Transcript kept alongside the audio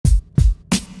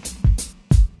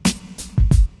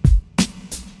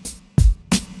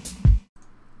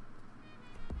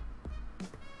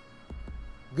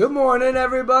Good morning,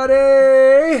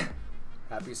 everybody.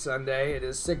 Happy Sunday. It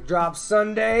is Sick Drop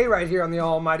Sunday right here on the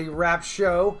Almighty Rap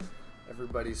Show.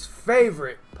 Everybody's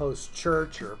favorite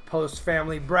post-church or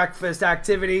post-family breakfast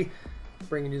activity.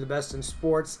 Bringing you the best in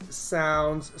sports,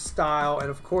 sounds, style, and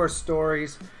of course,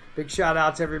 stories. Big shout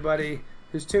out to everybody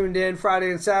who's tuned in Friday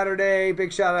and Saturday.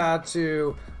 Big shout out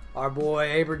to our boy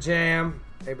Abraham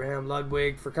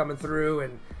Ludwig, for coming through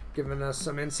and giving us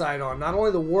some insight on not only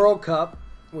the World Cup,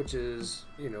 which is,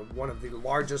 one of the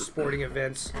largest sporting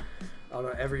events on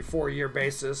an every 4-year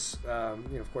basis.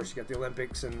 Of course, you got the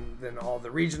Olympics and then all the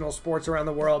regional sports around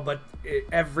the world, but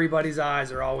everybody's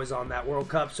eyes are always on that World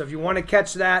Cup. So if you want to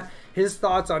catch that, his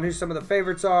thoughts on who some of the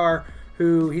favorites are,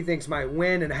 who he thinks might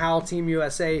win, and how Team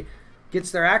USA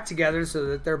gets their act together so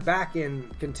that they're back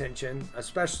in contention,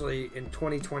 especially in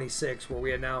 2026, where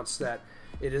we announced that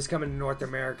it is coming to North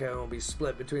America and will be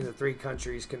split between the 3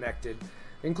 countries connected,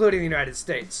 including the United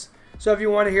States. So if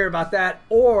you want to hear about that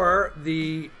or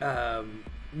the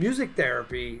music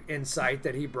therapy insight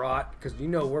that he brought, because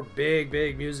we're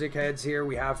big music heads here.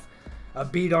 We have a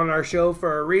beat on our show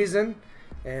for a reason.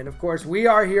 And of course, we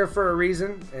are here for a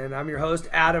reason. And I'm your host,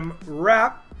 Kiid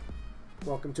Rapp.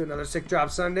 Welcome to another Sick Drop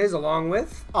Sundays, along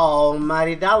with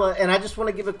Almighty Dollar. And I just want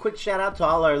to give a quick shout out to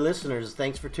all our listeners.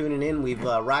 Thanks for tuning in. We've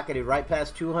rocketed right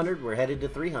past 200. We're headed to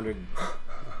 300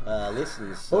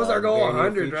 listens. What was our goal?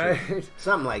 100, right?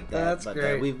 Something like that. That's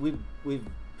great. We've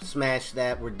smashed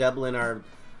that. We're doubling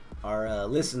our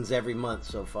listens every month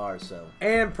so far. So.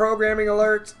 And programming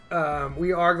alert,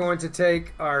 we are going to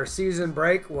take our season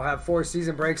break. We'll have 4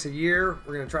 season breaks a year.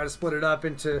 We're going to try to split it up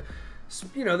into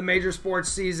the major sports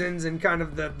seasons and kind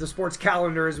of the sports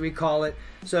calendar, as we call it.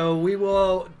 So we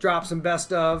will drop some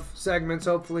best of segments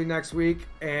hopefully next week,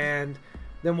 and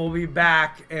then we'll be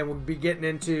back and we'll be getting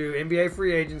into NBA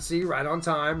free agency right on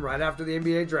time, right after the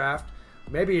NBA draft.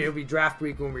 Maybe it'll be draft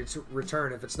week when we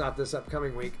return if it's not this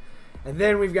upcoming week. And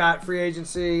then we've got free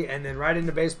agency, and then right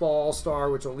into baseball all-star,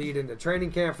 which will lead into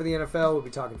training camp for the NFL. We'll be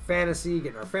talking fantasy,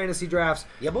 getting our fantasy drafts.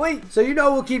 Yeah, boy. So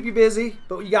we'll keep you busy,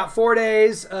 but you got 4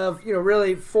 days of,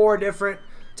 really 4 different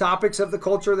topics of the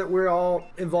culture that we're all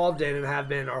involved in and have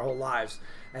been our whole lives.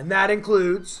 And that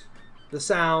includes the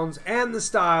sounds and the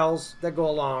styles that go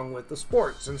along with the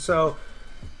sports. And so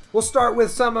we'll start with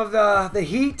some of the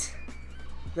heat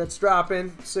that's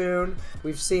dropping soon.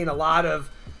 We've seen a lot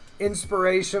of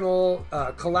inspirational,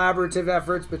 collaborative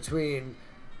efforts between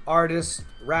artists,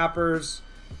 rappers,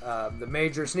 the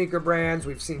major sneaker brands.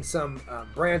 We've seen some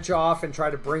branch off and try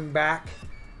to bring back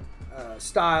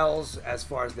styles as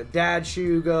far as the dad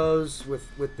shoe goes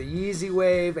with the Yeezy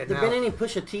wave. And there been any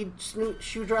Pusha T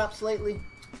shoe drops lately?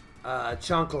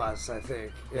 Chunkless, I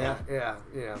think. Yeah.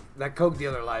 That coke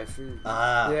dealer life.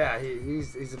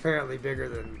 He's apparently bigger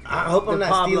than I hope I'm not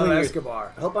Pablo stealing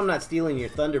Escobar. I hope I'm not stealing your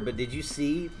thunder, but did you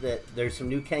see that there's some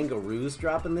new kangaroos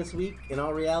dropping this week? In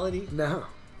all reality, no,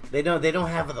 they don't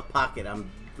have the pocket. I'm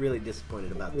really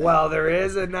disappointed about that. Well, there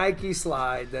is a Nike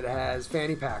slide that has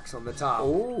fanny packs on the top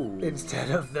instead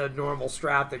of the normal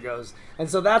strap that goes, and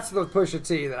so that's the Pusha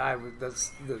T that I would. That's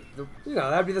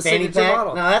that'd be the fanny signature pack?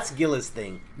 model. No, that's Gillis'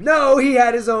 thing. No, he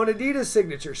had his own Adidas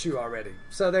signature shoe already.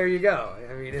 So there you go.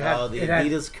 I mean,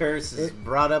 Adidas curse is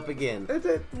brought up again.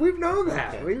 We've known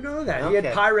that. Okay. We've known that. Okay. He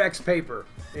had Pyrex paper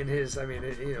in his.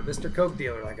 Mr. Coke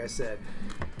dealer, like I said.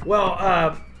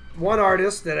 Well. One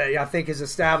artist that I think has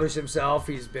established himself,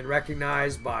 he's been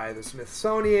recognized by the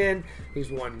Smithsonian,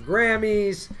 he's won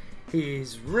Grammys,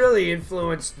 he's really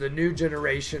influenced the new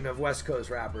generation of West Coast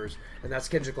rappers, and that's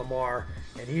Kendrick Lamar,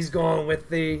 and he's going with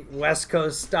the West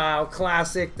Coast style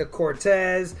classic, the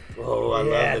Cortez. Oh, I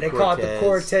love the they Cortez. call it the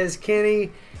Cortez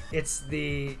Kenny. It's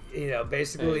the,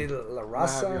 basically La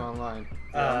Raza. I have you online.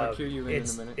 Yeah, I'm going to cue you in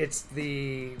a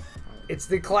minute. It's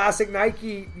the classic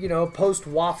Nike,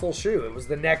 post-waffle shoe. It was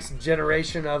the next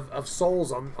generation of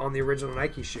soles on the original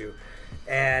Nike shoe.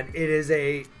 And it is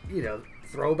a,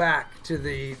 throwback to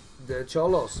the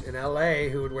cholos in L.A.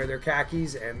 who would wear their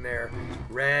khakis and their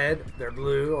red, their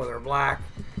blue, or their black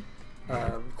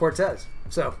Cortez.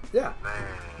 So, yeah.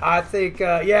 I think,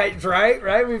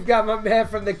 right? We've got my man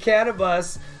from the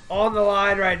CannaBus on the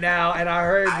line right now, and I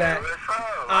heard that.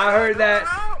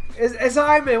 It's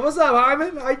Hyman. What's up,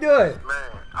 Hyman? How you doing?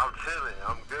 Man, I'm chilling.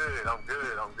 I'm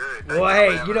good. Well,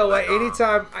 hey, you know what?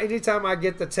 Anytime I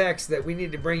get the text that we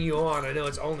need to bring you on, I know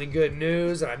it's only good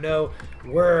news, and I know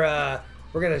we're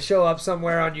gonna show up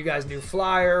somewhere on you guys' new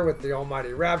flyer with the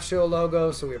Almighty Rap Show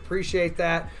logo, so we appreciate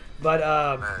that. But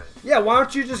why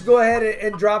don't you just go ahead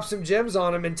and drop some gems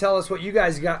on them and tell us what you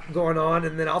guys got going on,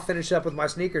 and then I'll finish up with my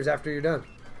sneakers after you're done.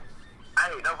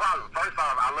 Hey, no problem. First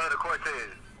off, I love the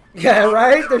Cortez. Yeah,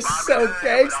 right? They're so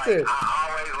gangster. I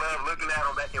always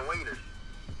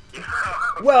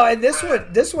Well, and this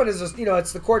one is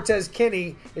it's the Cortez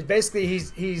Kenny. It's basically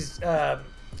he's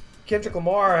Kendrick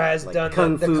Lamar has Like done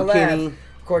Kung the Fu collab. Kenny,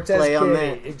 Cortez play on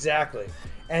Kenny, that. exactly.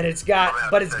 And it's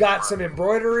got some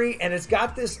embroidery, and it's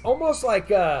got this almost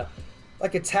like a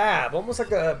tab, almost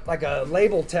like a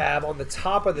label tab on the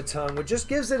top of the tongue, which just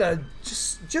gives it a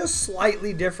just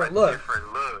slightly different look.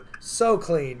 So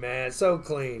clean, man, so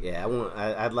clean. Yeah,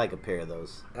 I'd like a pair of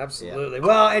those. Absolutely. Yeah.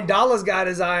 Well, and Dala's got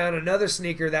his eye on another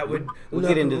sneaker that would We'll look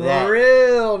get into that.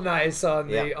 real nice on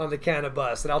the Yeah. on the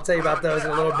CannaBus, and I'll tell you about those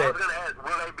in a little I bit. was gonna ask,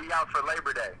 will they be out for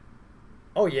Labor Day?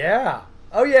 Oh yeah.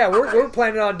 We're Okay. we're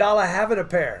planning on Dala having a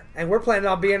pair, and we're planning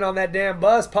on being on that damn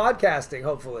bus podcasting,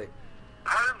 hopefully.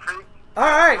 Perfect. All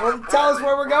right, well, tell us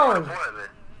where we're going.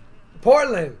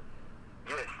 Portland.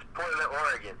 Yes, Portland,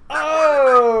 Oregon.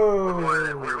 Oh.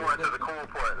 We're going to the cool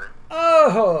Portland.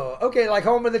 Oh, okay, like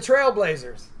home of the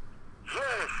Trailblazers.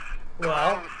 Yes.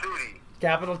 Well. Home City.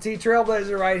 Capital T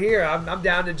Trailblazer right here. I'm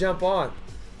down to jump on.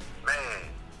 Man,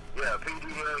 yeah,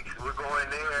 PDX, we're going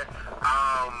there.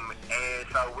 And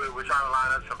so we're trying to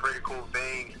line up some pretty cool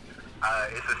things.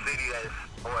 It's a city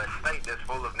or a state that's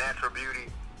full of natural beauty.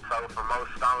 So for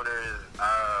most stoners,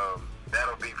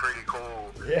 that'll be pretty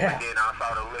cool. Yeah. And then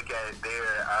also to look at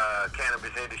their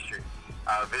cannabis industry,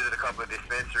 visit a couple of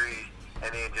dispensaries,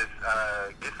 and then just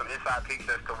get some inside peeks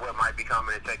as to what might be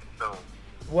coming and taking soon.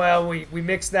 Well, we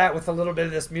mix that with a little bit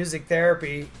of this music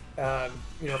therapy,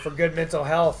 for good mental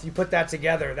health. You put that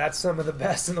together, that's some of the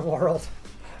best in the world.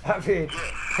 I mean,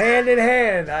 hand in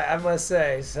hand, I must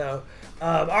say. So,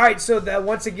 all right. So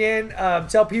once again,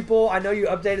 tell people. I know you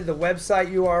updated the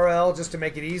website URL just to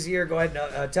make it easier. Go ahead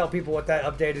and tell people what that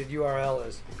updated URL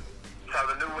is. So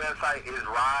the new website is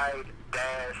ride-thc.com.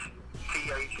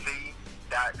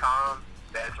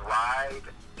 That's ride-thc.com.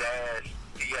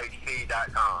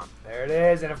 There it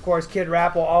is. And of course, Kiid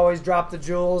Rapp will always drop the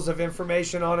jewels of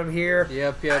information on him here.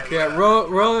 Yep.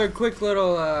 Roll a quick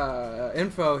little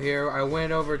info here. I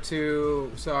went over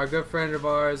to our good friend of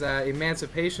ours at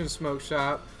Emancipation Smoke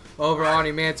Shop over on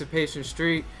Emancipation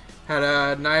Street. Had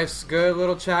a nice, good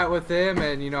little chat with him,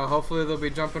 and hopefully they'll be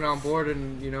jumping on board,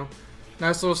 and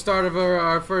nice little start of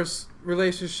our first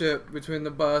relationship between the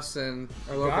bus and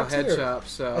our local head shop.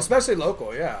 So especially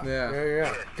local, yeah.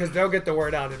 Because they'll get the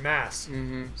word out in mass.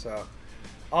 Mm-hmm. So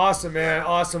awesome, man,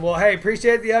 awesome. Well, hey,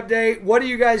 appreciate the update. What are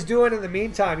you guys doing in the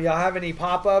meantime? Y'all have any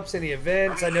pop-ups, any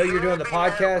events? I know you're doing the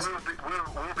podcast. We'll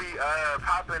be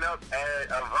popping up at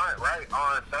Avant right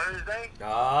on Thursday.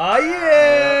 Oh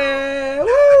yeah! We're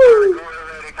Woo!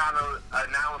 ready to kind of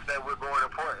announce that we're going to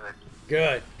Portland.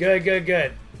 Good.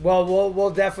 Well,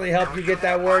 we'll definitely help you get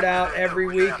that word out every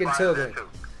week until then.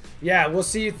 Yeah, we'll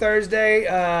see you Thursday.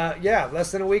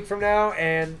 Less than a week from now.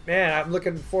 And, man, I'm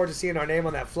looking forward to seeing our name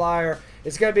on that flyer.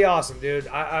 It's going to be awesome, dude.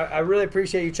 I really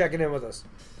appreciate you checking in with us.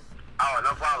 Oh,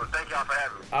 no problem. Thank y'all for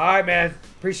having me. All right, man.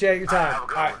 Appreciate your time. Have a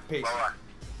good All right, one. peace. Bye-bye.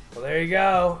 Well, there you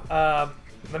go.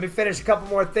 Let me finish a couple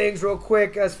more things real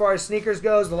quick as far as sneakers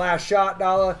goes. The last shot,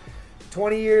 Dala.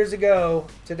 20 years ago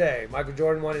today, Michael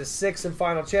Jordan won his 6th and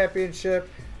final championship,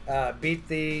 beat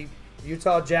the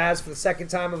Utah Jazz for the second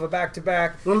time of a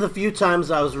back-to-back. One of the few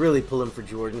times I was really pulling for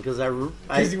Jordan because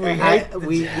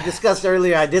we Jazz. discussed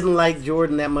earlier I didn't like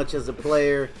Jordan that much as a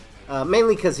player,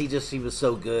 mainly because he was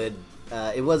so good.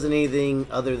 It wasn't anything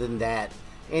other than that,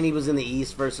 and he was in the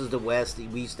East versus the West.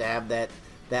 We used to have that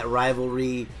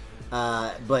rivalry,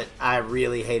 but I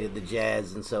really hated the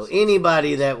Jazz, and so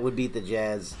anybody that would beat the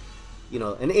Jazz,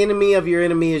 an enemy of your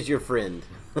enemy is your friend.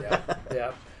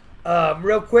 Yeah.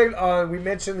 Real quick, we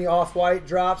mentioned the Off-White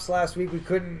drops last week. We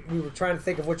were trying to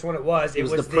think of which one it was. It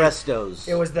was the Prestos.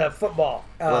 It was the football.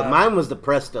 Well, mine was the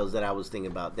Prestos that I was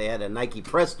thinking about. They had a Nike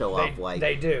Presto Off-White.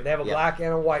 They do. They have a black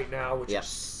and a white now, which Yep. is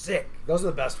sick. Those are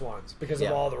the best ones because of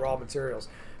Yep. all the raw materials.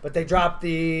 But they dropped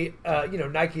the,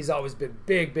 Nike's always been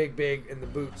big in the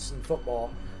boots in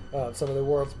football. Some of the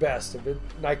world's best have been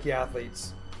Nike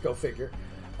athletes. Go figure.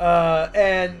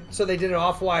 And so they did an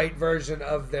Off-White version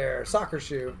of their soccer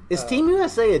shoe. Is Team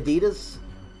USA Adidas?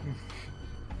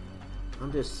 I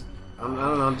don't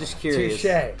know. I'm just curious.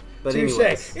 Touche. But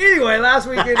Touche. Anyway, last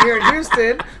weekend here in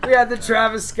Houston, we had the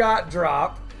Travis Scott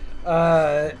drop.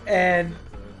 And,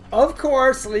 of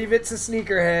course, leave it to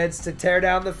sneakerheads to tear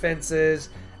down the fences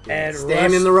and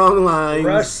stand in the wrong lines.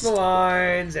 Rush the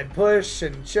lines and push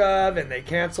and shove, and they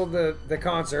canceled the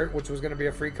concert, which was going to be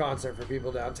a free concert for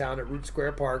people downtown at Root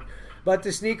Square Park. But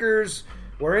the sneakers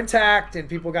were intact, and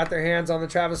people got their hands on the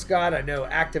Travis Scott. I know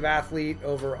Active Athlete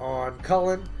over on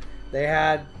Cullen They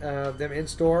had them in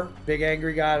store. Big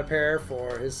Angry got a pair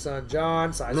for his son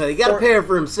John. Size No, he got a pair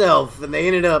for himself, and they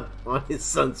ended up on his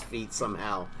son's feet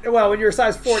somehow. Well, when you're a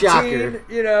size 14, Shocker.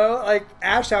 you know, like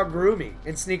Ash outgrew me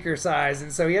in sneaker size,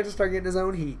 and so he had to start getting his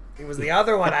own heat. It was the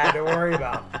other one I had to worry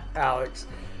about, Alex.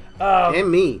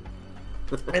 And me.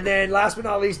 And then last but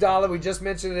not least, Dollar, we just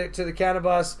mentioned it to the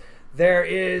CannaBus. There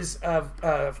is,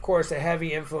 of course, a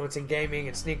heavy influence in gaming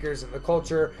and sneakers and the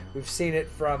culture. We've seen it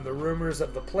from the rumors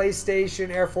of the PlayStation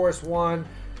Air Force One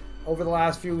over the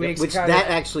last few weeks. Which that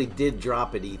actually did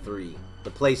drop at E3. The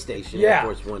PlayStation Air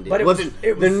Force One did. But it wasn't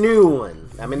the new one.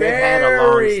 I mean, they've had a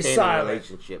long-standing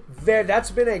relationship.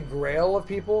 That's been a grail of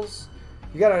people's.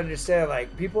 You got to understand,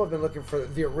 like, people have been looking for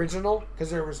the original because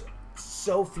there was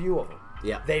so few of them.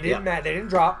 Yeah. They didn't they didn't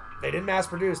drop. They didn't mass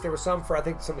produce. There were some for, I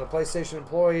think, some of the PlayStation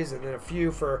employees, and then a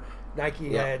few for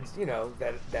Nike heads, you know,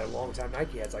 that long-time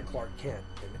Nike heads like Clark Kent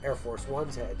and Air Force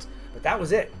One's heads. But that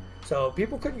was it. So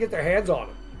people couldn't get their hands on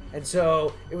them. And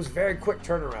so it was a very quick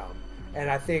turnaround. And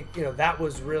I think, you know, that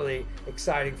was really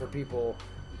exciting for people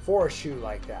for a shoe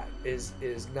like that, is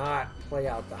not play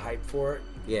out the hype for it.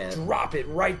 Yeah. Drop it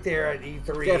right there at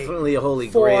E3. Definitely a holy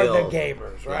for grail. the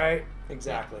gamers, right? Yeah.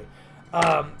 Exactly.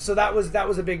 So that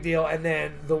was a big deal, and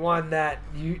then the one that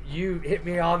you hit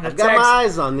me on the I've text. got my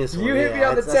eyes on this one. You hit me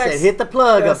on the text. I said, hit the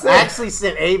plug. That's I it. actually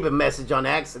sent Abe a message on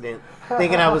accident,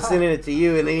 thinking I was sending it to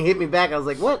you, and then he hit me back. I was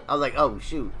like, what? I was like, oh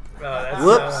shoot. That's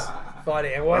Whoops.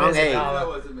 Funny. And what Wrong is it? Abe. That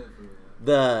wasn't meant for me.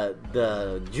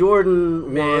 The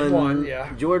Jordan Mid one,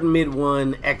 yeah. Jordan Mid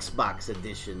 1 Xbox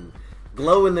edition.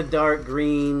 Glow in the dark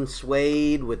green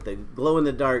suede with the glow in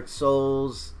the dark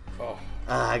soles. Oh.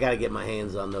 I gotta get my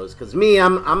hands on those because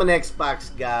I'm an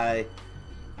Xbox guy,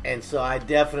 and so I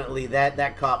definitely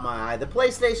that caught my eye. The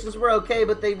PlayStations were okay,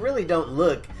 but they really don't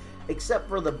look, except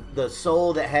for the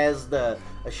sole that has a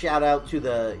shout out to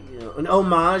an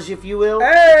homage, if you will.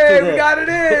 Hey, we got it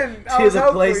in to the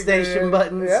PlayStation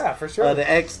buttons. Yeah, for sure. The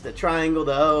X, the triangle,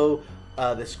 the O,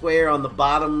 the square on the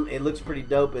bottom. It looks pretty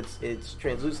dope. It's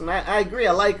translucent. I agree.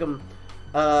 I like them,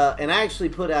 and I actually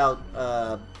put out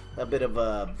a bit of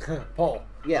a poll.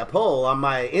 Yeah, poll on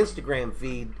my Instagram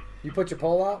feed. You put your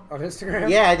poll out on Instagram?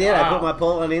 Yeah, I did. Wow. I put my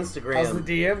poll on Instagram. How's the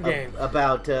DM game?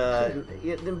 About,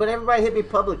 but everybody hit me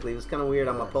publicly. It was kind of weird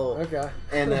on my poll. Okay.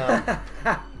 And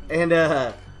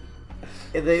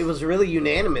it was really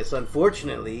unanimous,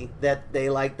 unfortunately, that they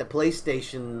liked the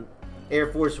PlayStation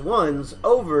Air Force Ones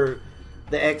over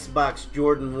the Xbox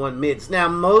Jordan 1 mids. Now,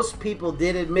 most people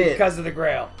did admit because of the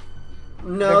Grail.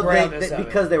 No, the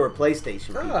because they were PlayStation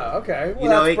people. Oh, okay. Well, you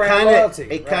know, that's brand loyalty,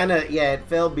 it kind of, it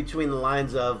fell between the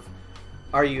lines of,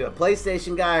 are you a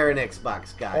PlayStation guy or an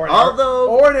Xbox guy? Or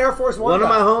an Air Force One. One of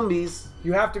my homies.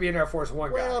 You have to be an Air Force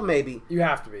One guy. Well, maybe you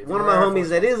have to be. One of my homies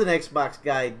that is an Xbox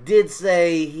guy did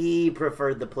say he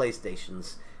preferred the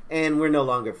PlayStations, and we're no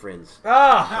longer friends.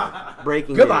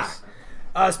 Breaking Goodbye.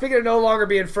 news. Speaking of no longer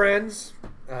being friends,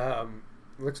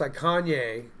 looks like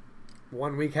Kanye.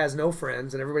 1 week has no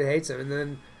friends and everybody hates him, and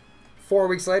then 4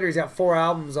 weeks later he's got 4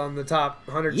 albums on the top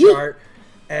 100 chart,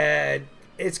 and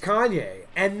it's Kanye.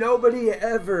 And nobody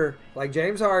ever, like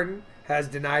James Harden, has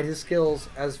denied his skills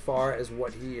as far as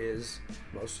what he is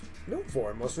most known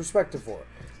for, most respected for.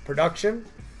 Production,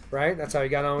 right? That's how he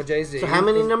got on with Jay-Z. So how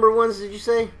many number ones did you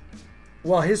say?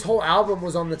 Well, his whole album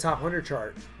was on the top 100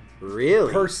 chart.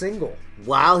 Really? Per single.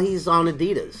 While he's on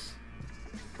Adidas.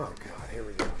 Oh, God, here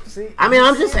we go. See, I mean,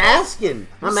 I'm just asking.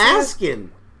 I'm asking.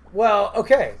 Well,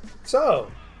 okay. So,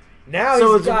 now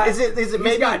is it he's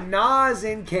maybe got Nas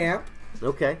in camp.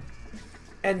 Okay.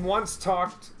 And once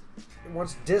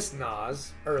dissed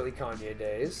Nas early Kanye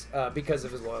days because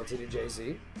of his loyalty to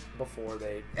Jay-Z before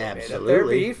they made up their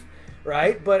beef.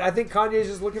 Right? But I think Kanye's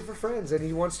just looking for friends, and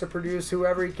he wants to produce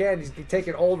whoever he can. He's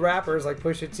taking old rappers like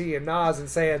Pusha T and Nas and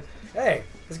saying, hey,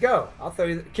 let's go. I'll throw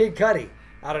you Kid Cudi.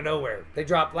 Out of nowhere. They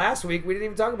dropped last week. We didn't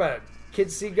even talk about it.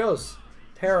 Kids See Ghosts.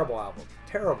 Terrible album.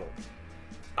 Terrible.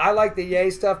 I like the Ye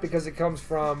stuff because it comes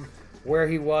from where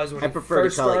he was when he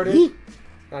first started.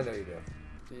 I know you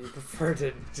do. You prefer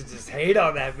to just hate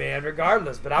on that man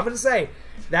regardless. But I'm going to say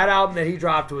that album that he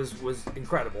dropped was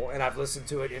incredible. And I've listened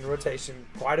to it in rotation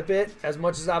quite a bit. As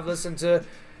much as I've listened to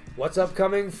what's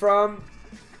upcoming from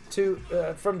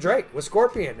Drake with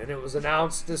Scorpion. And it was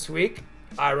announced this week.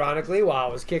 Ironically, while I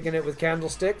was kicking it with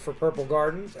Candlestick for Purple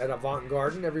Garden at Avant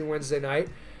Garden every Wednesday night,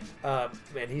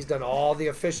 and he's done all the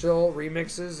official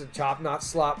remixes and Chop Not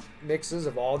Slop mixes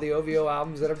of all the OVO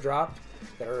albums that have dropped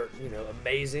that are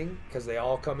amazing because they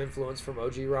all come influenced from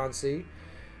OG Ron C.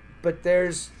 But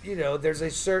there's a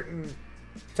certain,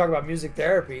 talk about music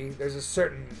therapy, there's a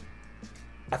certain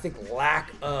I think,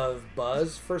 lack of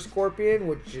buzz for Scorpion,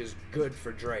 which is good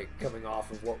for Drake coming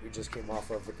off of what we just came off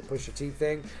of with the Pusha T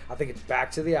thing. I think it's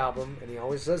back to the album, and he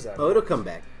always says that. Oh, it'll come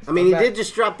back. I mean, he did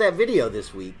just drop that video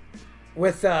this week.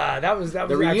 With that was the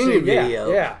reunion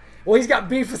video. Yeah. Well, he's got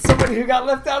beef with somebody who got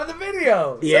left out of the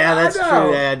video. Yeah, that's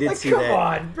true. Yeah, I did see that. Come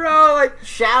on, bro. Like,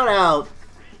 shout out.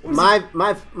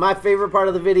 My favorite part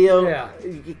of the video. Yeah.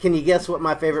 Can you guess what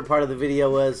my favorite part of the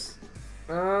video was?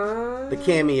 The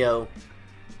cameo.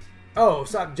 Oh,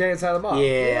 stop Jay and Silent Bob.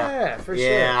 Yeah, for sure.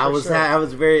 Yeah,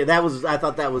 I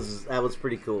thought that was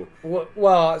pretty cool.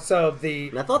 Well, so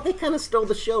and I thought they kind of stole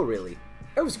the show, really.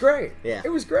 It was great. Yeah. It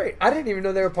was great. I didn't even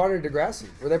know they were part of Degrassi.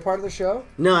 Were they part of the show?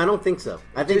 No, I don't think so.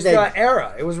 I think just that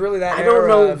era. It was really that era. I don't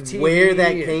know of TV where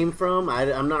that came from.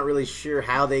 I'm not really sure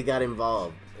how they got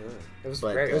involved. It was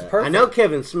great. It was perfect. I know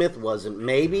Kevin Smith wasn't.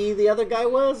 Maybe the other guy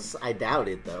was. I doubt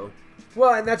it, though.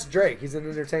 Well, and that's Drake. He's an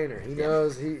entertainer. He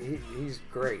knows he's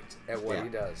great at what he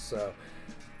does. So,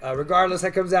 regardless,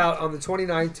 that comes out on the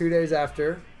 29th, 2 days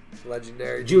after.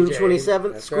 Legendary June DJ.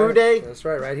 27th, That's Screw right. Day. That's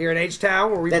right here in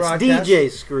H-Town where we That's broadcast. DJ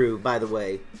Screw, by the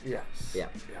way. Yes. Yeah.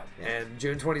 And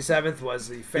June 27th was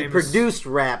the famous... He produced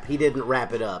Rap. He didn't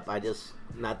wrap it up.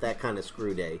 Not that kind of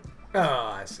Screw Day. Oh,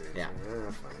 I see. Yeah.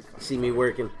 Funny. See me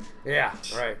working. Yeah,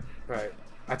 right.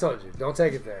 I told you, don't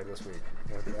take it there this week.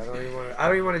 I don't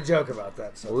even want to joke about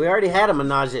that. So. We already had a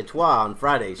menage a trois on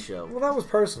Friday's show. Well, that was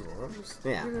personal.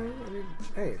 Yeah.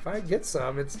 Hey, if I get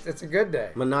some, it's a good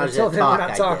day. Menage Until a then, talk, we're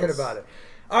not talking about it.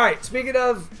 All right. Speaking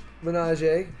of menage,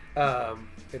 it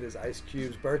is Ice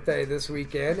Cube's birthday this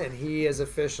weekend, and he is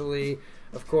officially,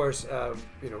 of course,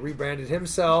 rebranded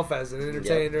himself as an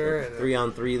entertainer and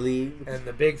 3-on-3 league and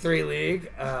the Big 3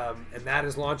 League, and that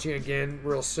is launching again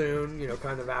real soon.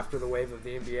 Kind of after the wave of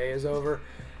the NBA is over.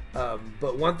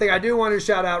 But one thing I do want to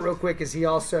shout out real quick is he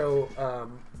also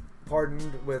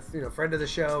partnered with friend of the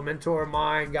show, mentor of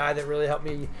mine, guy that really helped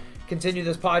me continue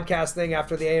this podcast thing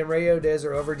after the AM radio days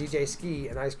are over. DJ Ski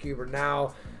and Ice Cube are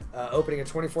now opening a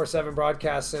 24/7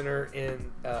 broadcast center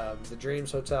in the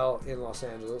Dreams Hotel in Los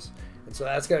Angeles, and so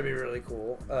that's going to be really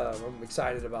cool. I'm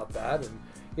excited about that, and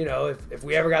if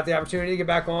we ever got the opportunity to get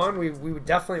back on, we would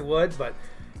definitely would. But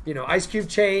Ice Cube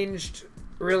changed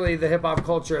really the hip-hop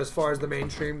culture as far as the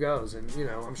mainstream goes, and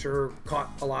I'm sure caught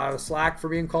a lot of slack for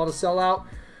being called a sellout,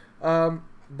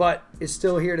 but is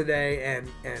still here today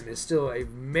and is still a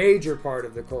major part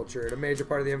of the culture and a major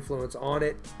part of the influence on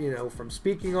it, from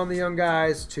speaking on the young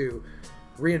guys to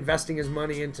reinvesting his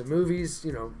money into movies,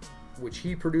 which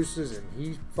he produces and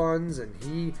he funds and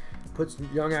he puts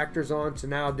young actors on, to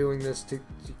now doing this to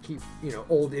keep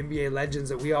old NBA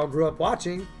legends that we all grew up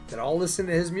watching, that all listen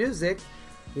to his music,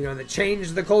 that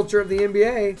changed the culture of the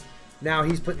NBA. Now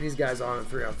he's putting these guys on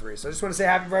 3-on-3. So I just want to say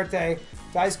happy birthday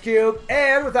to Ice Cube.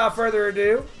 And without further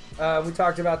ado, we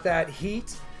talked about that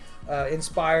Heat,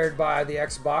 inspired by the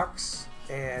Xbox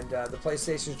and the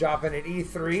PlayStation's dropping at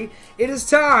E3. It is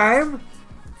time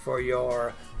for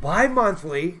your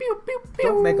bi-monthly.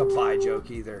 Don't make a bi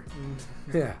joke either.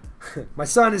 Yeah. My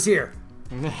son is here.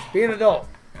 Be an adult.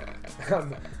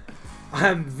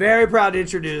 I'm very proud to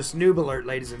introduce Noob Alert,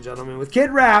 ladies and gentlemen, with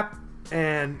Kiid Rapp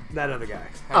and that other guy.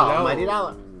 Oh, Mighty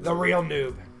Dollar. The real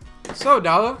noob. So,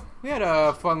 Dollar, we had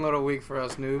a fun little week for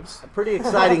us noobs. A pretty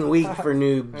exciting week for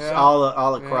noobs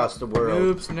all across the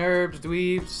world. Noobs, nerds,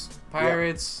 dweebs,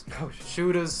 pirates,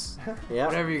 shooters,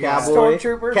 whatever you got.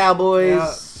 Stormtroopers.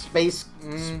 Cowboys, space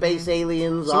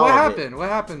aliens, So all what of happened? it. What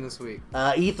happened this week?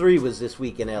 E3 was this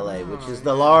week in LA, which is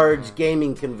the large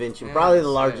gaming convention, probably the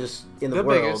largest in the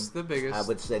world. The biggest. I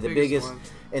would say the biggest. One.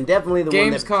 And definitely the one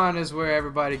that... GamesCon is where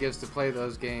everybody gets to play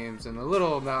those games, and a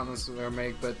little announcements they'll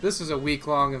make, but this is a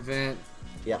week-long event.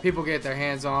 Yeah. People get their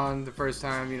hands on the first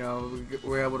time,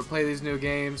 we're able to play these new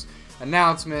games.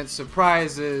 Announcements,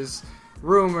 surprises,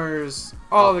 rumors,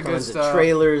 all the good stuff.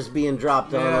 Trailers being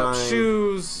dropped online.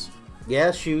 Shoes.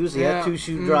 Yeah, shoes. Yeah, 2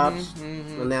 shoe drops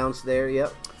announced there.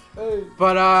 Yep.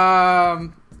 But I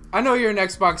know you're an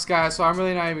Xbox guy, so I'm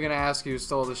really not even going to ask you who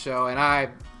stole the show, and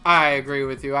I agree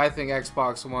with you. I think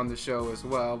Xbox won the show as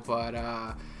well, but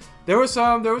there was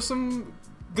some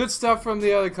good stuff from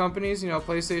the other companies.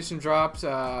 PlayStation dropped.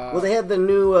 Well, they had the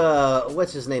new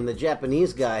what's his name? The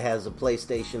Japanese guy has a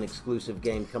PlayStation exclusive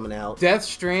game coming out. Death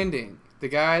Stranding. The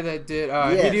guy that did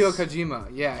Hideo Kojima.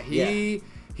 Yeah,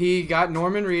 he got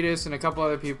Norman Reedus and a couple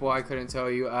other people I couldn't tell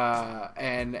you,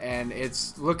 and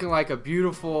it's looking like a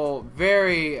beautiful,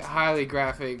 very highly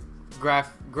graphic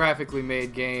graphically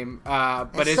made game. But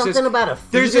it's something just about a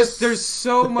there's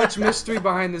so much mystery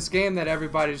behind this game that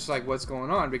everybody's just like, what's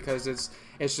going on? Because it's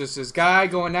just this guy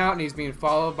going out and he's being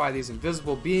followed by these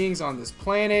invisible beings on this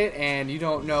planet, and you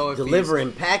don't know if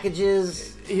delivering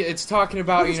packages. It's talking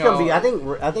about I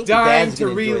think dying Dad's to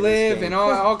gonna enjoy this relive game. and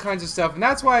all kinds of stuff, and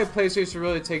that's why PlayStation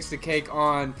really takes the cake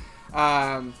on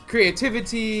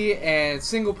creativity and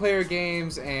single player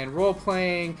games and role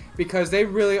playing, because they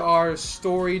really are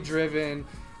story driven,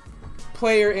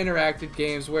 player interactive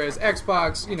games, whereas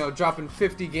Xbox, dropping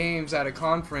 50 games at a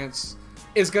conference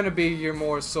is going to be your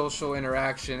more social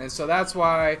interaction. And so that's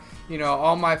why,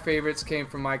 all my favorites came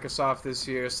from Microsoft this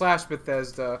year, /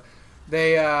 Bethesda.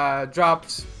 They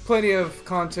dropped plenty of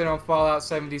content on Fallout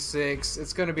 76.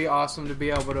 It's going to be awesome to be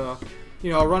able to,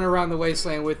 run around the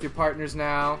wasteland with your partners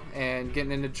now and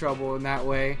getting into trouble in that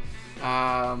way.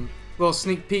 Little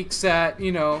sneak peeks at,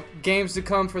 games to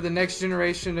come for the next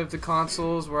generation of the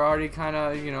consoles. We're already kind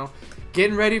of,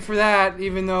 getting ready for that,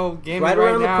 even though gaming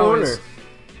right now is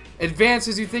advanced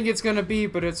as you think it's going to be,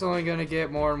 but it's only going to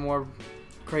get more and more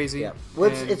crazy. Yeah. Well,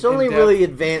 it's only really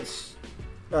advanced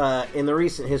in the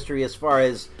recent history as far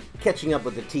as catching up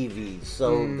with the TVs.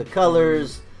 So the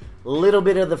colors, a little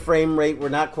bit of the frame rate, we're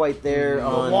not quite there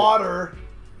on the water.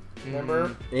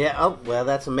 Remember? Yeah. Oh, well,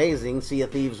 that's amazing. Sea of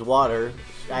Thieves water.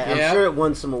 I'm sure it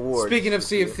won some awards. Speaking of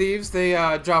Sea of Thieves, they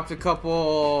dropped a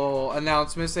couple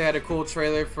announcements. They had a cool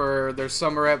trailer for their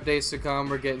summer updates to come.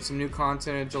 We're getting some new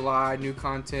content in July, new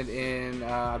content in,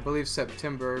 I believe,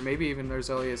 September, maybe even as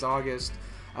early as August.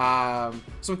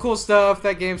 Some cool stuff.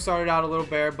 That game started out a little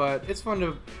bare, but it's fun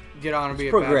to get on and be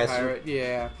a bad pirate.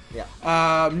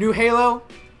 Yeah. New Halo.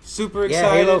 Super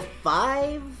excited. Halo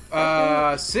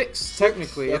 5? 6,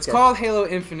 technically. Okay. It's called Halo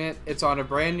Infinite. It's on a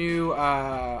brand new...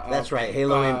 that's right,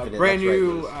 Halo Infinite. Brand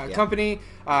new company.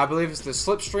 I believe it's the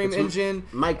Slipstream engine.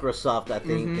 Microsoft, I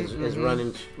think, is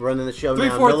running the show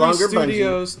now. No longer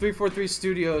Bungie. 343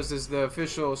 Studios is the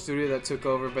official studio that took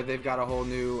over, but they've got a whole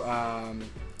new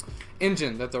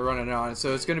engine that they're running on.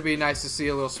 So it's going to be nice to see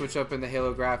a little switch up in the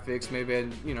Halo graphics. Maybe,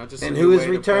 just and who is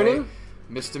returning?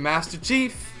 Mr. Master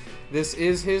Chief. This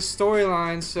is his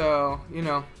storyline, so,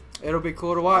 it'll be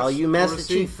cool to watch. All you Master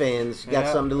Chief fans got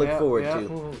something to look forward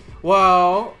to.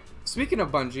 Well, speaking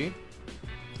of Bungie,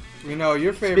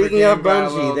 your favorite Speaking game of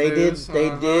Bungie, they news.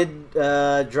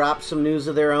 did drop some news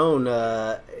of their own.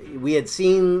 We had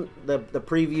seen the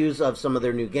previews of some of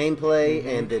their new gameplay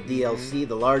and the DLC,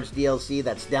 the large DLC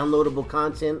that's downloadable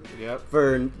content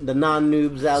for the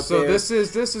non-noobs out there.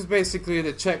 So this is basically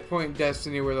the Checkpoint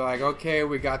Destiny, where they're like, okay,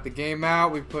 we got the game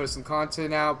out, we put some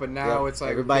content out, but now it's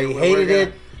like everybody hated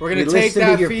it. We're gonna take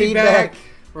that feedback,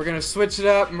 we're gonna switch it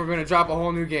up, and we're gonna drop a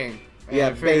whole new game.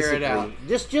 And figure it out.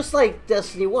 Just like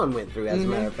Destiny 1 went through, as a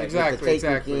matter of fact.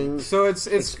 Exactly. So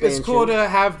it's cool to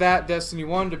have that Destiny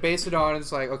 1 to base it on.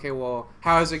 It's like, okay, well,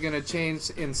 how is it going to change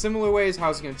in similar ways? How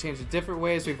is it going to change in different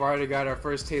ways? We've already got our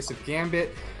first taste of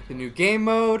Gambit, the new game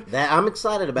mode. That I'm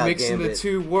excited about. Mixing Gambit. the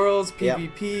two worlds,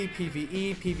 PvP,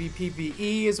 PvE,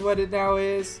 PvPvE is what it now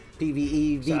is.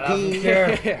 PvE, VP.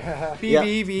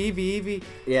 PvE, VE.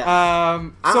 Yeah.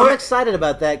 I'm excited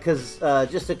about that because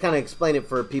just to kind of explain it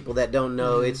for people that don't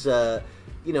know, it's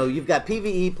you've got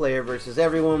PvE player versus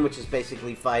everyone, which is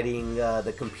basically fighting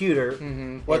the computer.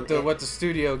 What the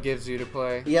studio gives you to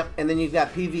play. Yep. And then you've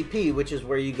got PvP, which is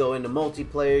where you go into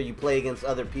multiplayer, you play against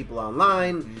other people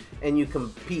online, and you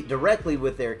compete directly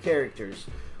with their characters.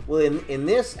 Well, in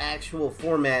this actual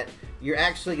format, you're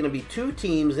actually going to be two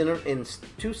teams in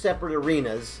two separate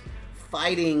arenas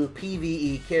fighting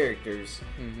PvE characters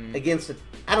against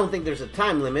I don't think there's a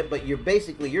time limit, but your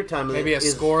time limit maybe a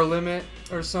score limit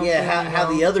or something. Yeah,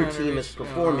 how the other team is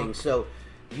performing. So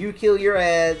you kill your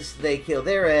ads, they kill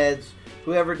their ads.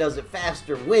 Whoever does it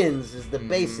faster wins is the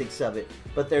basics of it.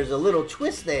 But there's a little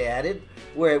twist they added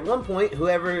where at one point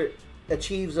whoever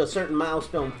achieves a certain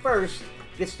milestone first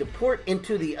gets to port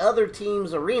into the other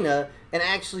team's arena and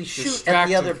actually shoot at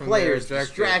the other players,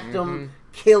 distract them,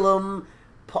 kill them,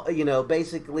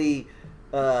 basically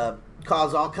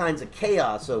cause all kinds of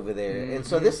chaos over there. And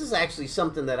so this is actually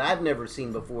something that I've never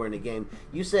seen before in a game.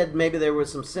 You said maybe there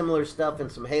was some similar stuff in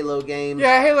some Halo games.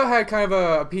 Yeah, Halo had kind of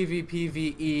a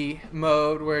PvPvE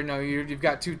mode where you've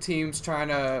got two teams trying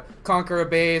to conquer a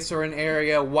base or an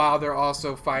area while they're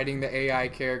also fighting the AI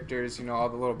characters, all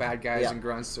the little bad guys and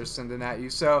grunts they're sending at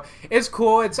you. So it's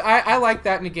cool. I like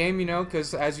that in a game,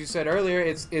 because as you said earlier,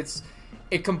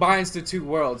 it combines the two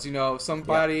worlds.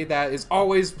 Somebody that is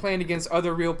always playing against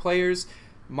other real players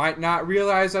might not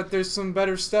realize that there's some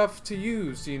better stuff to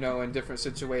use, you know, in different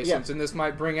situations, Yeah. and this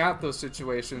might bring out those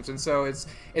situations. And so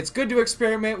it's good to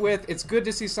experiment with. It's good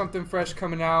to see something fresh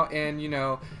coming out, and you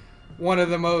know, one of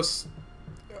the most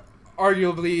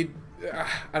arguably,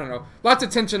 I don't know, lots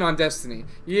of tension on Destiny.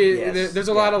 There's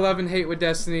a lot of love and hate with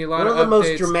Destiny. A lot One of of the most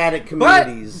updates. dramatic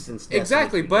communities since Destiny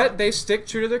Exactly, 2. but they stick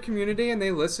true to their community and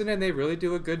they listen and they really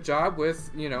do a good job with,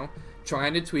 you know,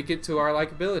 trying to tweak it to our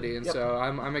likability. And so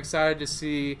I'm excited to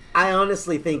see. I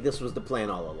honestly think this was the plan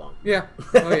all along. Yeah.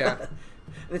 Oh yeah.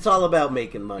 It's all about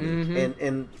making money, Mm-hmm.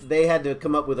 and they had to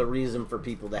come up with a reason for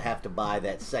people to have to buy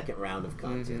that second round of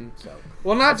content. So,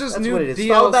 Well, not just that's new what it is. DLC.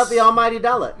 It's all about the almighty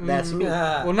dollar. That's me.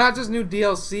 Well, not just new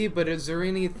DLC, but is there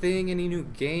anything, any new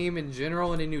game in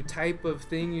general, any new type of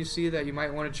thing you see that you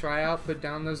might want to try out? Put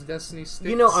down those Destiny sticks.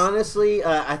 You know, honestly,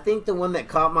 I think the one that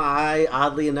caught my eye,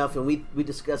 oddly enough, and we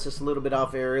discussed this a little bit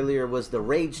off air earlier, was the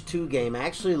Rage 2 game.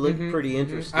 Actually looked pretty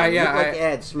interesting. It looked like it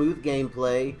had smooth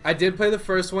gameplay. I did play the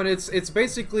first one. It's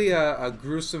basically a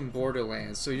gruesome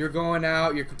Borderlands. So you're going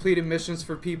out, you're completing missions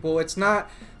for people. It's not.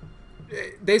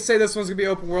 They say this one's gonna be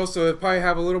open world, so it'll probably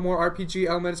have a little more RPG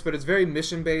elements, but it's very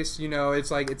mission based. You know, it's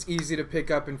like it's easy to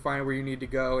pick up and find where you need to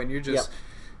go, and you're just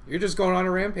going on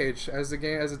a rampage, as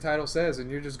the title says, and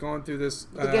you're just going through this.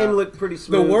 The game looked pretty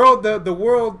smooth. The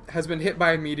world has been hit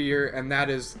by a meteor, and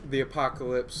that is the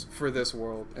apocalypse for this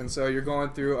world. And so you're going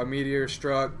through a meteor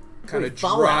struck, kind of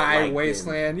dry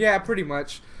wasteland. Yeah, pretty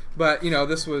much. But you know,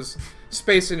 this was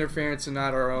space interference and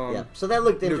not our own. Yeah, so that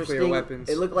looked nuclear interesting. Weapons.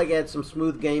 It looked like it had some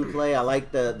smooth gameplay. I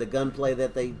like the gunplay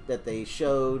that they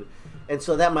showed, and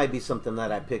so that might be something that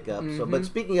I pick up. So, but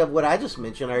speaking of what I just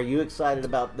mentioned, are you excited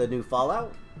about the new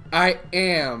Fallout? I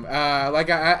am. Like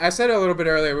I said a little bit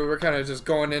earlier, we were kind of just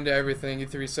going into everything.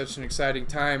 E3 is such an exciting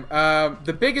time.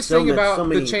 The biggest thing about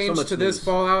the change to this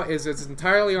Fallout is it's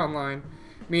entirely online.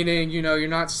 Meaning, you know, you're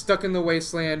not stuck in the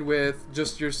wasteland with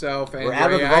just yourself and your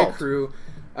AI crew.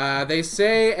 They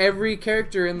say every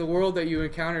character in the world that you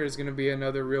encounter is going to be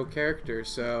another real character,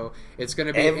 so it's going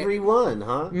to be everyone,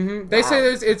 huh? Mm-hmm. They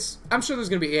say I'm sure there's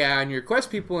going to be AI on your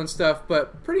quest people and stuff,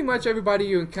 but pretty much everybody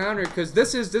you encounter, because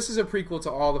this is a prequel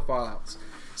to all the Fallouts.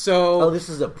 So this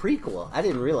is a prequel. I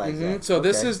didn't realize that. So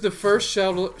this is the first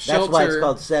shelter. That's why it's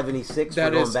called 76. We're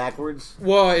going backwards.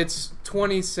 Well, it's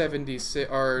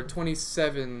 2076 or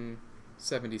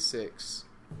 2776,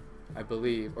 I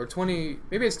believe, or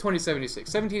maybe it's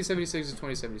 2076. 1776 to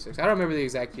 2076. I don't remember the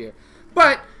exact year,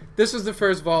 but this is the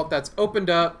first vault that's opened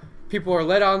up. People are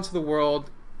let out into the world.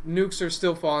 Nukes are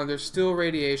still falling. There's still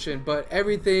radiation, but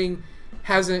everything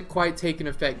hasn't quite taken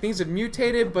effect. Things have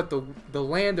mutated, but the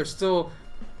land, there's still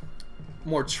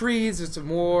more trees. It's a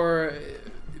more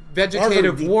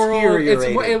vegetative world.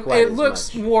 It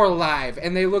looks more alive,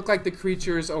 and they look like the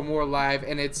creatures are more alive,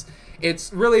 and it's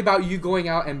really about you going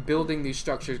out and building these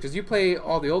structures, because you play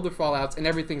all the older Fallouts and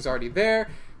everything's already there.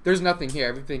 There's nothing here.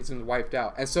 Everything's been wiped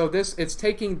out, and so it's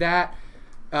taking that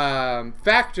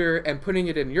factor and putting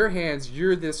it in your hands.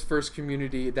 You're this first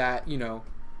community that, you know,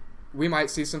 we might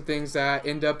see some things that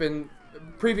end up in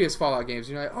previous Fallout games.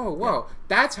 You're like, oh, whoa,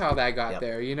 that's how that got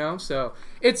there, you know? So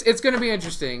it's going to be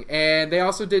interesting. And they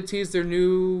also did tease their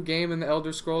new game in the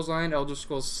Elder Scrolls line, Elder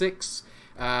Scrolls 6.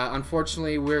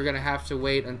 Unfortunately, we're going to have to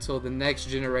wait until the next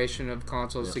generation of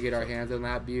consoles to get our hands on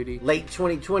that beauty. Late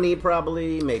 2020,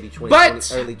 probably, maybe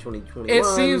 2020, early 2021. It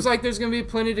seems like there's going to be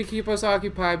plenty to keep us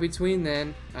occupied between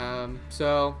then.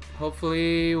 So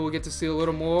hopefully we'll get to see a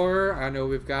little more. I know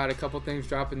we've got a couple things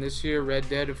dropping this year. Red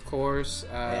Dead, of course.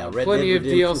 Plenty of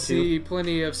DLC,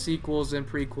 plenty of sequels and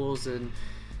prequels and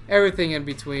everything in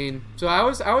between. So I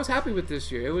was happy with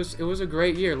this year. It was a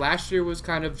great year. Last year was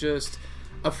kind of just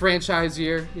a franchise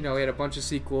year. You know, we had a bunch of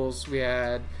sequels. We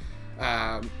had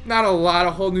not a lot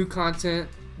of whole new content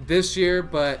this year,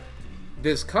 but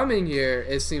this coming year,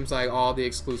 it seems like all the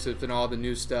exclusives and all the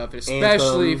new stuff,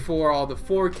 especially for all the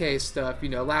 4K stuff. You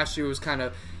know, last year was kind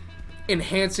of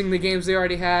enhancing the games they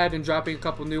already had and dropping a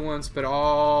couple new ones, but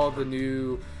all the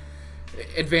new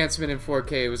advancement in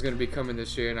 4K was going to be coming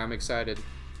this year, and I'm excited.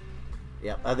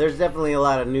 Yeah, there's definitely a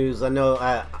lot of news. I know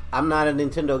I'm not a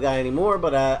Nintendo guy anymore,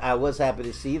 but I was happy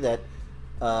to see that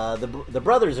the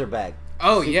brothers are back.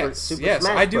 Oh, Super Smash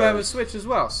I do have a Switch as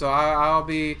well, so I'll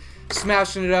be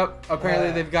smashing it up.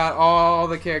 Apparently they've got all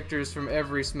the characters from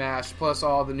every Smash, plus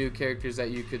all the new characters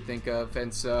that you could think of.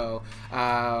 And so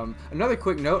another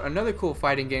quick note, another cool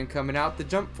fighting game coming out, the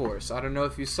Jump Force. I don't know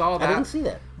if you saw that. I didn't see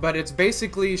that. But it's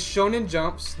basically Shonen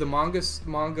Jumps, the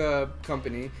manga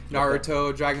company,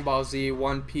 Naruto, Dragon Ball Z,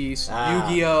 One Piece,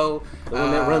 Yu-Gi-Oh! The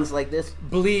one that runs like this?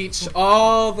 Bleach,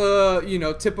 all the, you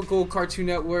know, typical Cartoon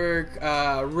Network,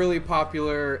 really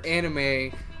popular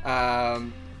anime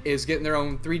is getting their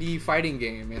own 3D fighting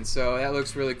game, and so that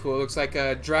looks really cool. It looks like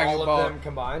a Dragon Ball. All of them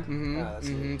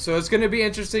combined? So it's going to be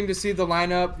interesting to see the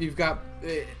lineup. You've got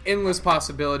endless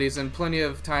possibilities and plenty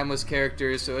of timeless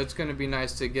characters, so it's going to be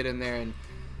nice to get in there and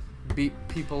beat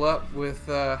people up with,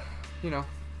 with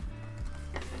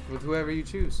whoever you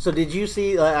choose. So did you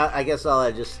see, I guess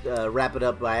I'll just wrap it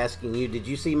up by asking you, did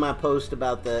you see my post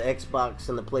about the Xbox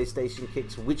and the PlayStation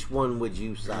kicks? Which one would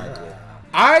you side with?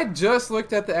 I just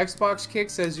looked at the Xbox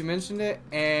kicks as you mentioned it,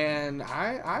 and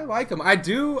I like them. I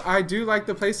do like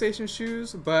the PlayStation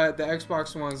shoes, but the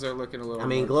Xbox ones are looking a little. I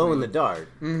mean, glow in the dark.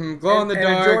 Glow in the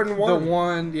dark. Jordan 1. The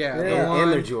one, the one, and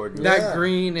their Jordan. That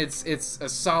green, it's a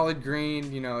solid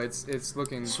green. It's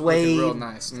looking real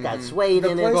nice. It's got suede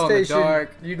in it. PlayStation, Glow in the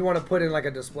dark. You'd want to put in like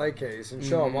a display case and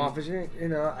show them off. They're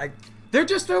a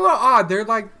little odd.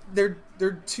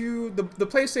 They're too. The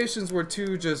PlayStations were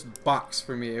too just box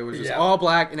for me. It was just all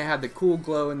black and it had the cool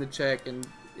glow in the check and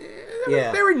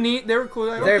they were neat. They were cool.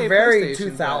 Like, they're very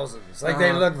 2000s. Like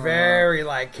they look very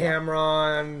like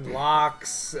Cameron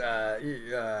locks. That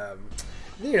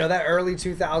early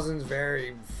 2000s,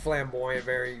 very flamboyant,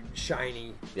 very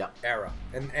shiny era.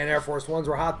 And Air Force Ones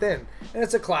were hot then. And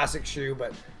it's a classic shoe,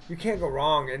 but you can't go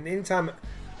wrong. And anytime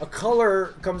a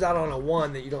color comes out on a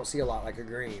one that you don't see a lot, like a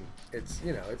green, it's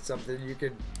it's something you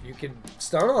could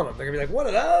start on them. They're gonna be like, what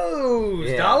are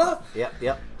those? Dollar?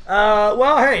 Yep.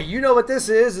 Well, hey, you know what this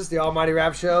is? It's the Almighty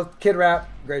Rap Show. Kiid Rapp,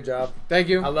 great job. Thank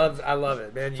you. I love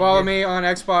it, man. Follow me on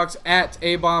Xbox at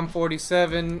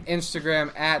abomb47,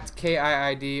 Instagram at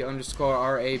KIID_RAPP.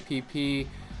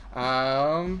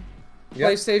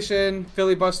 PlayStation,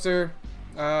 Filibuster.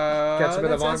 Catch them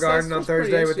at Avant Garden on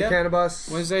Thursday with the CannaBus.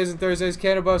 Wednesdays and Thursdays,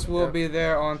 CannaBus will be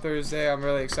there on Thursday. I'm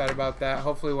really excited about that.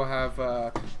 Hopefully we'll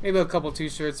have maybe a couple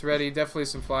t-shirts ready. Definitely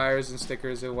some flyers and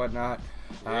stickers and whatnot.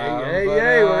 We're going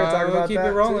to talk about keep that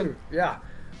it rolling. too. Yeah.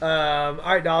 All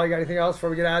right, Dolly, got anything else before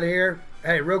we get out of here?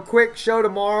 Hey, real quick show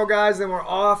tomorrow, guys. Then we're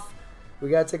off. We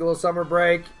got to take a little summer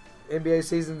break. NBA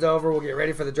season's over. We'll get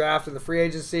ready for the draft and the free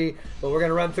agency. But we're going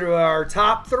to run through our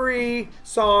top 3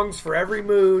 songs for every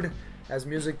mood as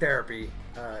music therapy,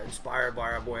 inspired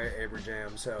by our boy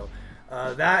Abraham. So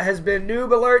that has been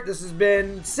Noob Alert. This has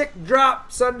been Sick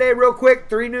Drop Sunday. Real quick,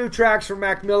 3 new tracks from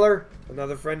Mac Miller,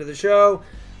 another friend of the show,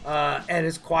 and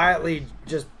it's quietly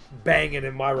just banging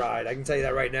in my ride. I can tell you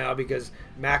that right now because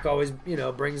Mac always,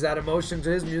 brings that emotion to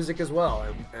his music as well,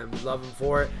 and we love him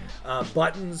for it.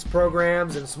 Buttons,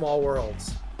 Programs, and Small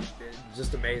Worlds,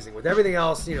 just amazing. With everything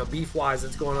else, beef-wise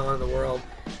that's going on in the world.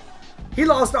 He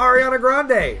lost to Ariana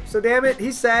Grande, so damn it,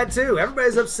 he's sad too.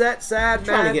 Everybody's upset, sad,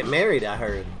 Trying mad. to get married, I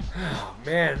heard. Oh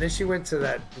man, and then she went to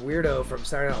that weirdo from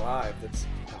Saturday Night Live. That's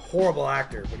a horrible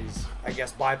actor, but he's, I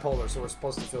guess, bipolar, so we're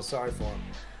supposed to feel sorry for him.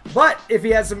 But if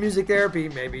he had some music therapy,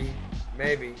 maybe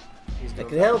he's doing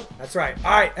could help. That's right.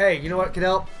 All right, hey, you know what could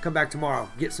help? Come back tomorrow.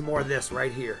 Get some more of this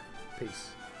right here.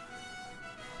 Peace.